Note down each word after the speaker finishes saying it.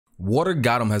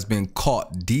WaterGotHim has been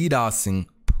caught DDoSing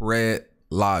Pred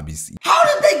lobbies. How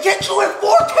did they get you at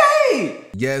 4K?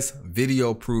 Yes,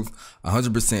 video proof,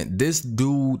 100%. This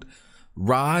dude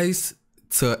rise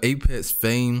to apex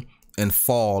fame and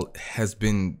fall has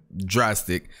been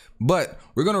drastic. But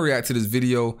we're gonna react to this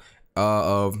video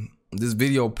of this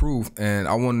video proof, and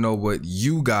I want to know what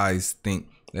you guys think,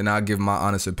 and I'll give my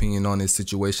honest opinion on this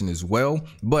situation as well.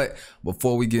 But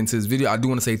before we get into this video, I do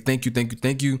want to say thank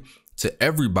you to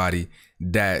everybody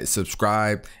that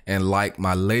subscribed and liked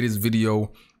my latest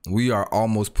video. We are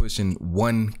almost pushing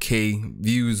 1K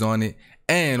views on it,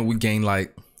 and we gained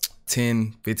like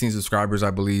 10-15 subscribers, I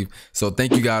believe. So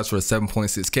thank you guys for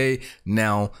 7.6K.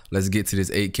 Now let's get to this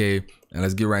 8K and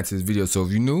let's get right into this video. So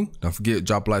if you're new, don't forget,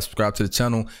 drop a like, subscribe to the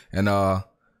channel, and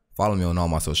follow me on all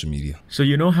my social media. So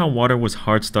you know how Water was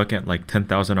hard stuck at like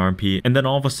 10,000 RP, and then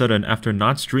all of a sudden after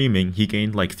not streaming he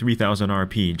gained like 3,000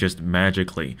 RP just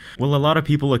magically? Well, a lot of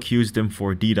people accused him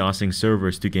for DDoSing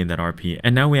servers to gain that RP,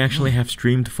 and now we actually have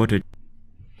streamed footage.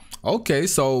 Okay,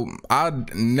 so I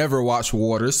never watched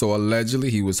Water, so allegedly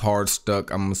he was hard stuck,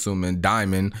 I'm assuming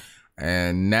Diamond,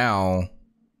 and now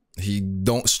he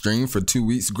don't stream for 2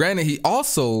 weeks. Granted, he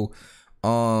also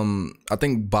I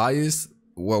think biased.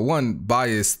 Well, one,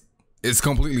 biased is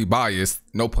completely biased,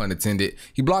 no pun intended.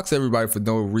 He blocks everybody for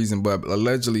no reason, but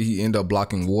allegedly he ended up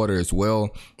blocking Water as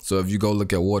well. So if you go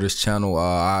look at Water's channel,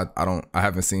 I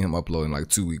haven't seen him upload in like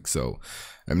 2 weeks. So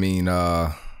I mean,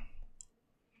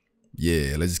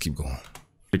 yeah, let's just keep going.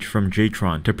 From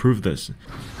Jtron to prove this.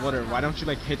 Water, why don't you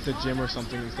like hit the gym or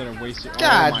something instead of wasting?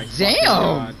 God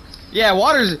damn! Yeah,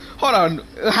 Water's. Hold on.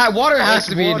 Water has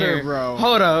to be in here, bro.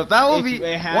 Hold up, that will be.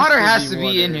 Water has to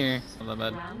be in here.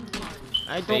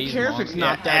 I don't care if it's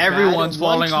not that everyone's bad.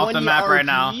 falling off the map right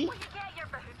now. Get your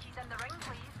bahooties in the ring,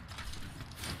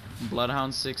 please.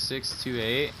 Bloodhound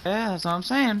 6628. Yeah, that's what I'm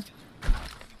saying.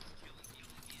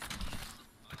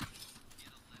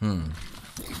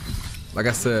 Like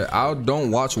I said, I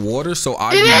don't watch Water, so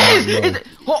I do not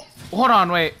know. Hold on,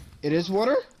 wait. It is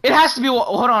Water? It has to be.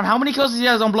 Hold on. How many kills does he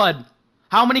has on Blood?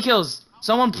 How many kills?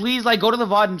 Someone please like go to the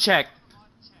VOD and check.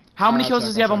 How many kills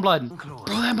does he have on Blood? Bro,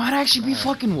 that might actually be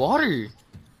fucking Water.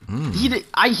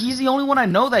 He's the only one I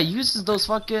know that uses those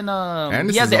fucking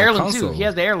he has the heirloom too. He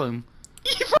has the heirloom.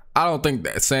 I don't think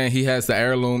that saying he has the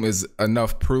heirloom is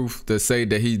enough proof to say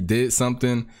that he did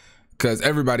something, because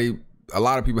a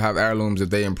lot of people have heirlooms if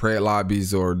they in Pred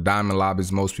lobbies or Diamond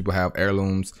lobbies. Most people have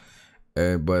heirlooms,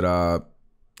 but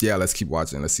yeah, let's keep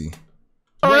watching. Let's see.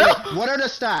 Wait, what are the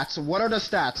stats? What are the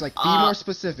stats? Like, be more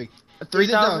specific.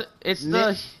 3,000.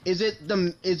 Is it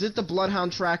the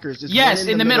Bloodhound trackers? Yes,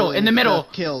 in the middle. In the middle.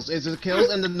 Kills. Is it kills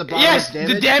and then the bottom yes, is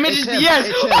damage? The damage is yes.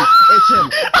 It's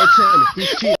him. It's him. He's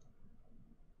cheating.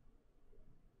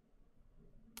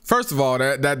 First of all,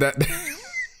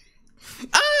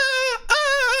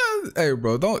 hey,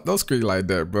 bro, don't scream like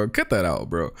that, bro. Cut that out,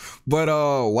 bro. But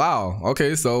wow.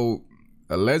 Okay, so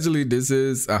allegedly this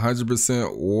is 100%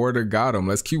 WaterGotHim.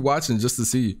 Let's keep watching just to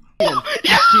see.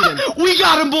 We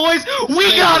got him, boys.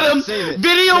 We got him.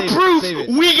 Video proof.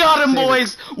 We got him,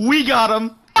 boys. We got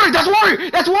him. That's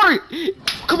Water. That's Water.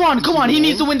 Come on. He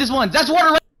needs to win this one. That's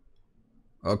Water.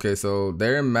 Okay, so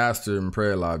they're in Master and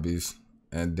Pred lobbies,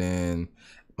 and then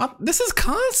this is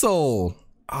console.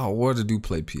 Oh, Water do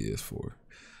play PS4,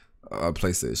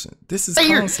 PlayStation. This is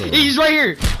console. He's right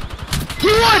here.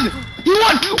 He won.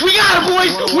 We got him,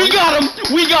 boys. We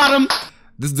got him.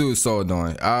 This dude is so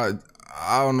annoying.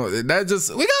 I don't know. That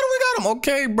just we got him.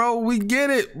 Okay, bro. We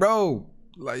get it, bro.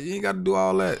 Like, you ain't got to do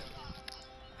all that.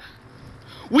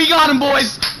 We got him,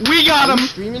 boys. We got him.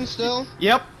 Streaming still?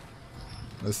 Yep.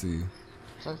 Let's see.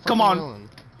 Come on.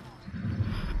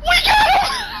 We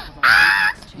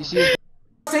got him. You see?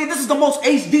 Say this is the most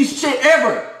HD shit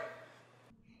ever.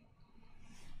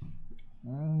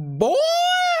 Boy,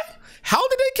 how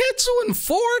did they catch you in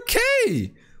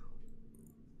 4K?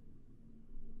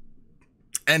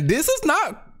 And this is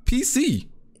not PC.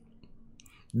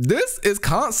 This is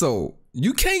console.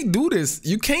 You can't do this.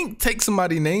 You can't take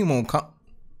somebody's name on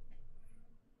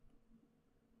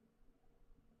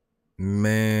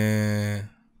Man.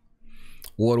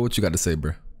 Water, what you got to say,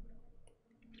 bro?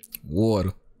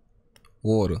 Water.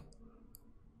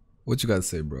 What you got to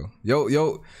say, bro?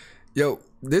 Yo,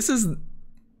 this is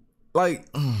like,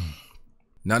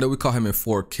 now that we call him in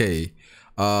 4K,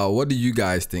 what do you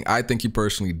guys think? I think he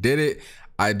personally did it.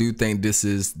 I do think this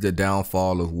is the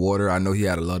downfall of Water. I know he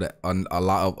had a lot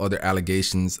of other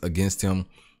allegations against him,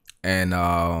 and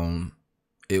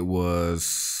it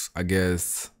was, I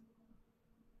guess,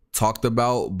 talked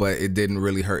about, but it didn't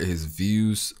really hurt his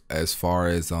views as far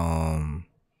as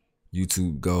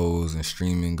YouTube goes and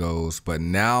streaming goes. But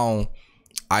now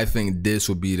I think this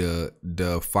will be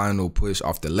the final push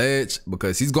off the ledge,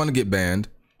 because he's going to get banned.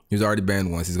 He was already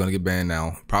banned once. He's going to get banned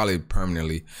now, probably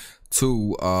permanently.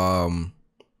 Two,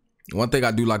 one thing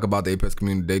I do like about the Apex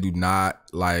community, they do not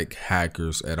like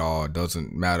hackers at all. It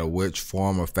doesn't matter which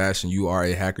form or fashion you are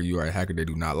a hacker, They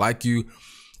do not like you.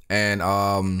 And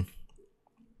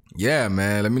yeah,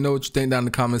 man, let me know what you think down in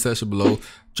the comment section below.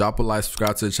 Drop a like,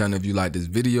 subscribe to the channel if you like this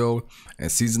video.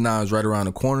 And season 9 is right around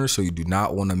the corner, so you do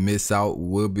not want to miss out.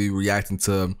 We'll be reacting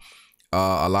to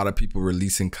a lot of people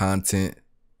releasing content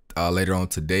later on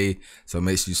today, so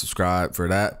make sure you subscribe for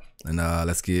that. And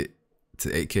let's get to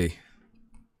 8K.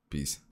 Peace.